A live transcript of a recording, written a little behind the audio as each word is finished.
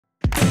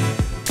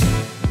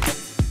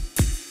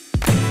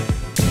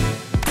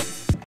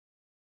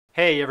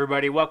Hey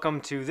everybody, welcome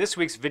to this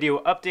week's video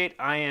update.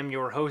 I am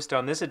your host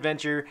on this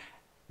adventure,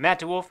 Matt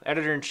DeWolf,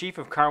 Editor-in-Chief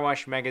of Car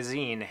Wash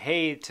Magazine.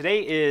 Hey,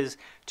 today is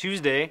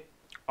Tuesday,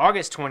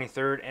 August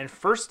 23rd, and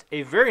first,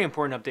 a very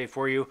important update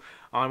for you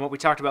on what we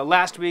talked about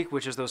last week,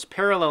 which is those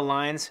parallel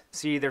lines.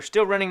 See, they're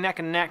still running neck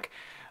and neck,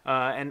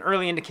 and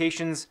early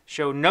indications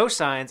show no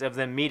signs of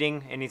them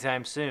meeting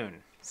anytime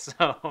soon.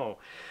 So,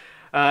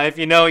 if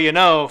you know, you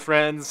know,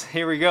 friends.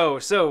 Here we go.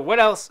 So what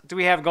else do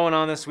we have going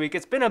on this week?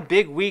 It's been a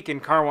big week in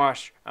car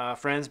wash,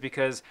 friends,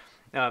 because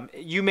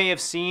you may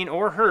have seen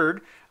or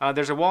heard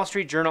there's a Wall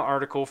Street Journal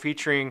article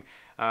featuring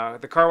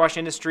the car wash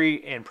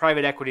industry and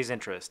private equity's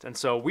interest. And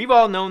so we've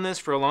all known this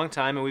for a long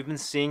time, and we've been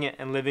seeing it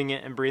and living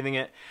it and breathing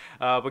it.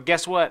 But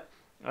guess what?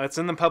 It's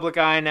in the public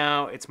eye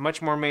now. It's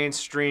much more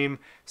mainstream.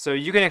 So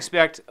you can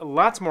expect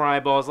lots more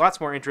eyeballs, lots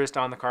more interest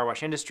on the car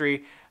wash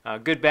industry,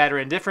 good, bad, or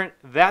indifferent.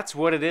 That's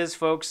what it is,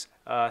 folks.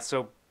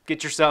 So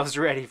get yourselves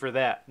ready for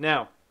that.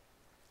 Now,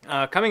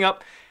 coming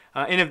up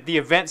in the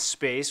event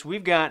space,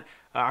 we've got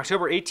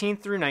October 18th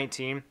through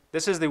 19th.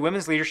 This is the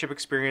Women's Leadership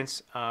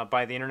Experience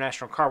by the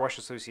International Car Wash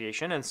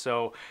Association. And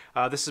so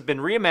this has been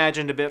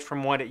reimagined a bit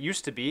from what it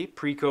used to be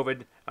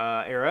pre-COVID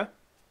era.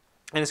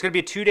 And it's going to be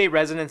a 2-day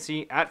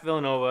residency at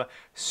Villanova.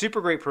 Super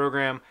great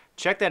program.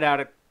 Check that out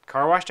at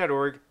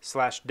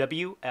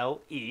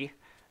carwash.org/WLE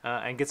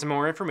and get some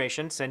more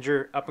information. Send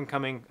your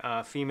up-and-coming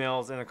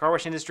females in the car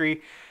wash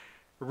industry.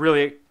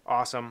 Really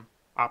awesome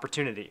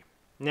opportunity.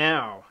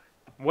 Now,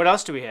 what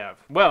else do we have?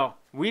 Well,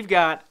 we've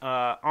got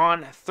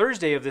on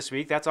Thursday of this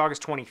week, that's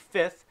August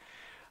 25th,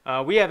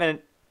 we have an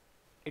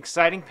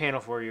exciting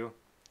panel for you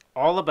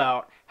all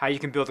about how you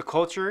can build a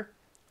culture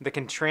that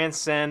can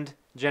transcend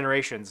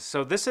generations.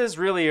 So this is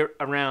really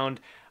around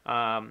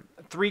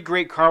 3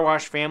 great car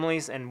wash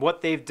families and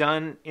what they've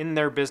done in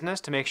their business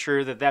to make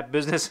sure that that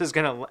business is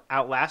going to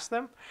outlast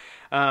them.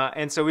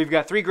 And so we've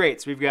got 3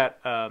 greats. We've got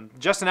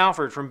Justin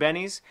Alford from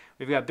Benny's,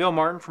 we've got Bill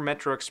Martin from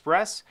Metro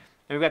Express,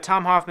 and we've got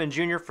Tom Hoffman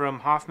Jr.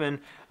 from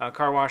Hoffman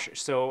Car Wash.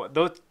 So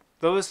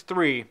those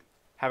 3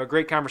 have a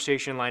great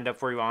conversation lined up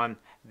for you on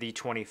the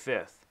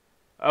 25th.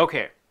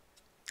 Okay.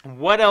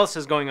 What else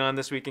is going on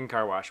this week in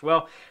car wash?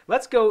 Well,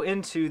 let's go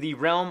into the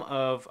realm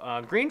of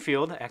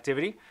greenfield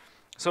activity.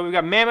 So we've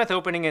got Mammoth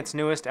opening its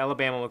newest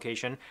Alabama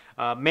location.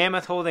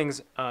 Mammoth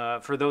Holdings,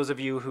 for those of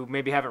you who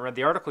maybe haven't read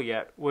the article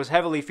yet, was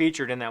heavily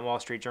featured in that Wall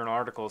Street Journal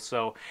article.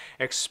 So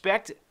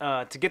expect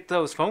to get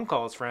those phone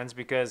calls, friends,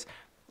 because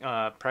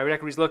private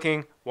equity's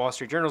looking, Wall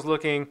Street Journal's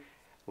looking,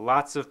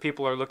 lots of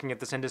people are looking at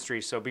this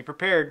industry. So be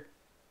prepared.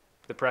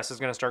 The press is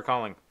going to start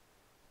calling.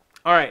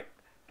 All right.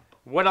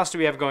 What else do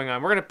we have going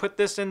on? We're going to put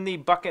this in the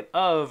bucket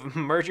of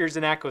mergers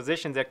and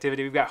acquisitions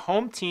activity. We've got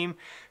Home Team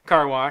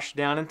Car Wash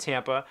down in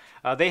Tampa.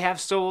 They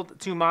have sold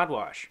to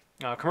ModWash.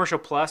 Commercial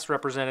Plus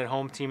represented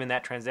Home Team in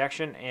that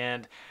transaction,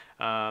 and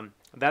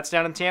that's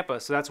down in Tampa.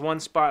 So that's one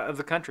spot of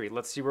the country.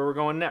 Let's see where we're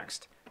going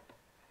next.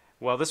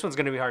 Well, this one's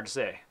going to be hard to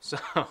say. So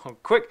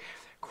quick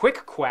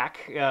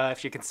quack.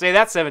 If you can say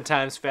that 7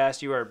 times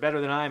fast, you are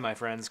better than I, my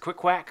friends. Quick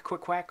quack,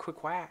 quick quack, quick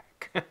quack.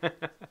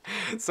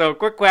 So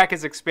Quick Quack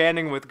is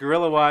expanding with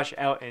Gorilla Wash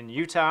out in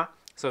Utah.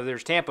 So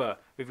there's Tampa.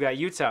 We've got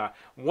Utah.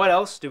 What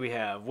else do we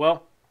have?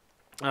 Well,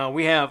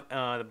 we have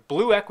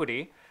Blue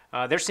Equity.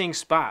 They're seeing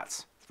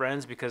spots,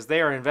 friends, because they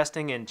are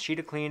investing in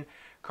Cheetah Clean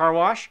Car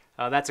Wash.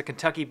 That's a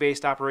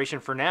Kentucky-based operation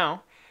for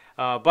now.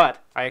 But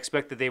I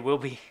expect that they will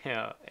be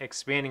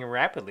expanding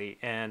rapidly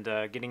and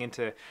getting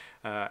into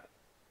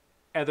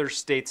other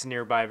states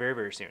nearby very,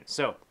 very soon.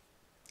 So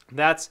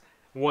that's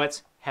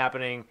what's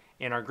happening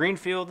in our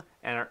greenfield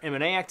and our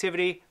M&A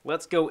activity.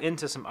 Let's go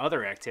into some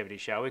other activity,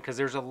 shall we? Because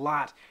there's a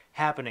lot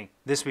happening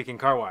this week in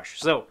car wash.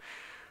 So,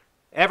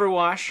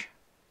 EverWash,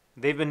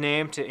 they've been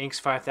named to Inc.'s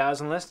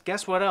 5,000 list.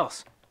 Guess what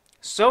else?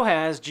 So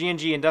has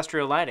G&G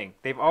Industrial Lighting.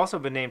 They've also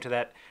been named to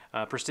that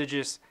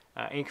prestigious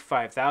Inc.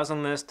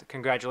 5,000 list.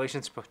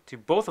 Congratulations to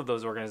both of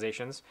those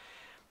organizations.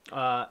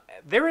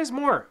 There is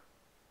more.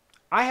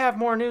 I have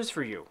more news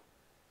for you.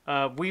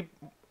 We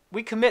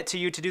commit to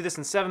you to do this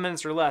in 7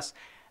 minutes or less.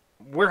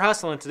 We're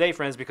hustling today,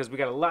 friends, because we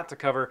got a lot to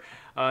cover.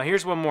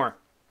 Here's one more.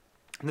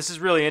 This is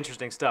really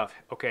interesting stuff.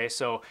 Okay,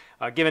 so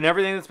given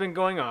everything that's been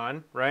going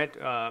on, right?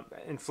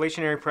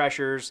 Inflationary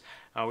pressures,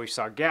 we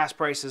saw gas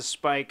prices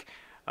spike.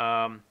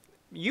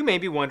 You may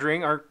be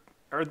wondering,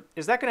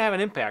 is that going to have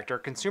an impact? Are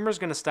consumers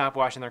going to stop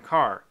washing their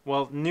car?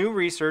 Well, new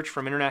research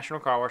from International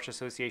Car Wash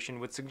Association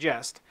would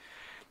suggest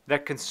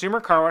that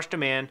consumer car wash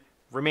demand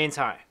remains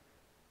high,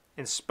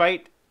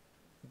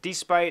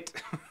 despite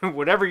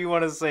whatever you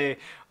want to say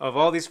of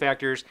all these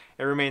factors,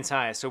 it remains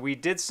high. So we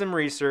did some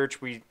research.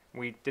 We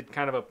did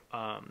kind of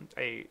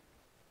a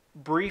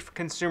brief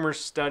consumer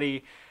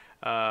study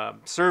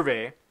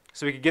survey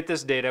so we could get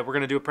this data. We're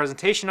going to do a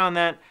presentation on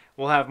that.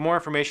 We'll have more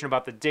information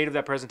about the date of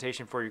that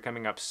presentation for you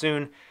coming up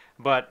soon.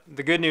 But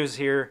the good news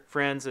here,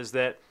 friends, is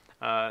that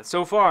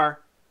so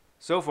far,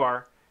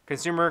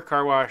 consumer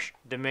car wash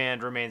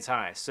demand remains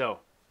high.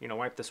 So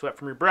wipe the sweat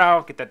from your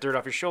brow, get that dirt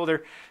off your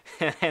shoulder,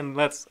 and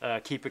let's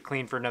keep it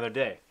clean for another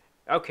day.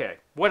 Okay,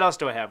 what else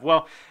do I have?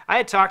 Well, I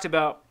had talked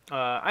about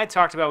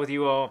with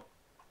you all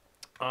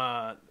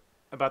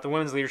about the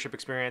Women's Leadership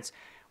Experience.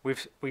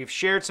 We've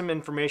shared some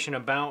information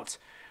about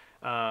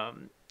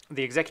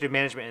the Executive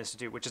Management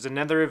Institute, which is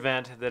another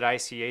event that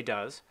ICA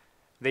does.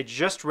 They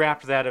just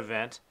wrapped that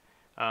event,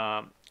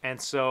 and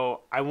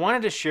so I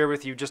wanted to share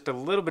with you just a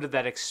little bit of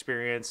that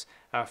experience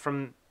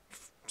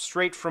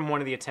straight from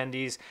one of the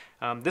attendees.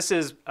 This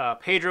is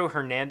Pedro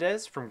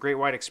Hernandez from Great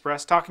White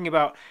Express talking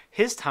about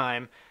his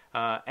time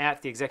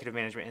at the Executive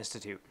Management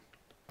Institute.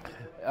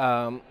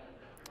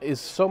 Is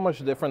so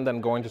much different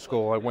than going to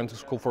school. I went to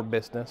school for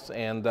business,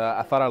 and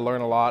I thought I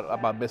learned a lot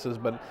about business,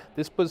 but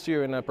this puts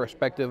you in a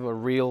perspective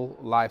of real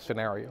life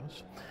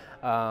scenarios.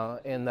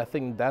 And I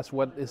think that's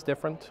what is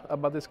different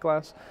about this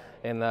class.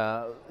 And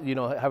you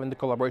know, having the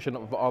collaboration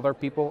of other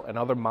people and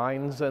other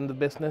minds in the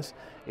business,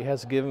 it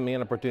has given me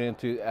an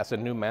opportunity to, as a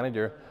new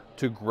manager,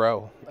 to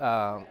grow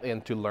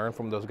and to learn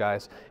from those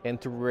guys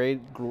and to create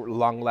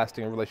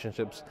long-lasting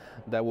relationships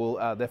that will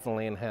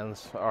definitely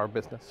enhance our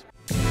business.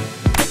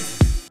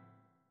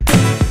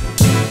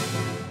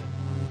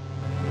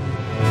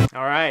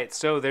 All right,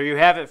 so there you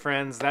have it,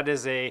 friends. That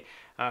is a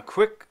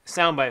quick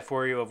soundbite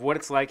for you of what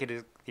it's like at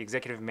the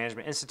Executive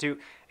Management Institute.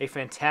 A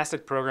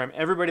fantastic program.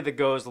 Everybody that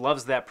goes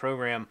loves that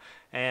program,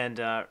 and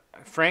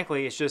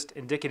frankly, it's just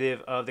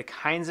indicative of the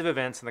kinds of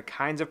events and the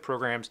kinds of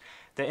programs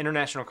that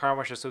International Car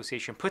Wash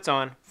Association puts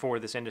on for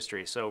this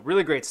industry. So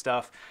really great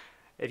stuff.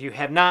 If you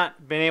have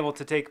not been able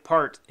to take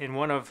part in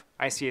one of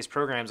ICA's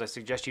programs, I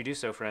suggest you do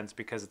so, friends,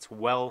 because it's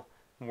well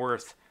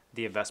worth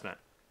the investment.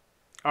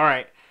 All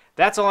right.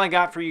 That's all I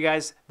got for you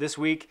guys this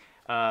week.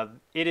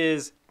 It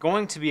is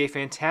going to be a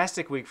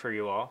fantastic week for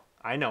you all.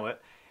 I know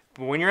it.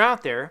 But when you're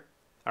out there,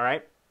 all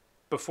right,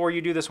 before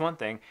you do this one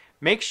thing,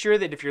 make sure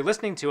that if you're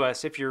listening to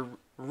us, if you're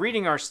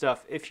reading our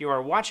stuff, if you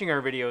are watching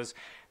our videos,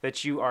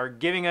 that you are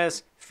giving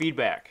us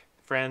feedback.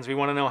 Friends, we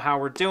want to know how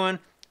we're doing.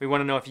 We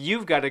want to know if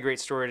you've got a great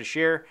story to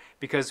share,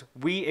 because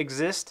we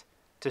exist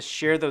to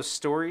share those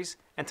stories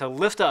and to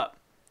lift up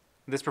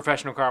this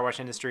professional car wash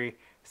industry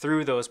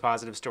through those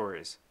positive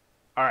stories.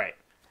 All right.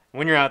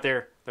 When you're out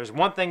there, there's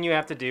one thing you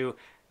have to do,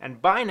 and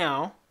by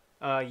now,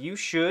 you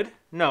should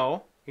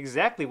know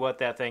exactly what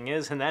that thing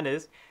is, and that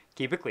is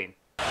keep it clean.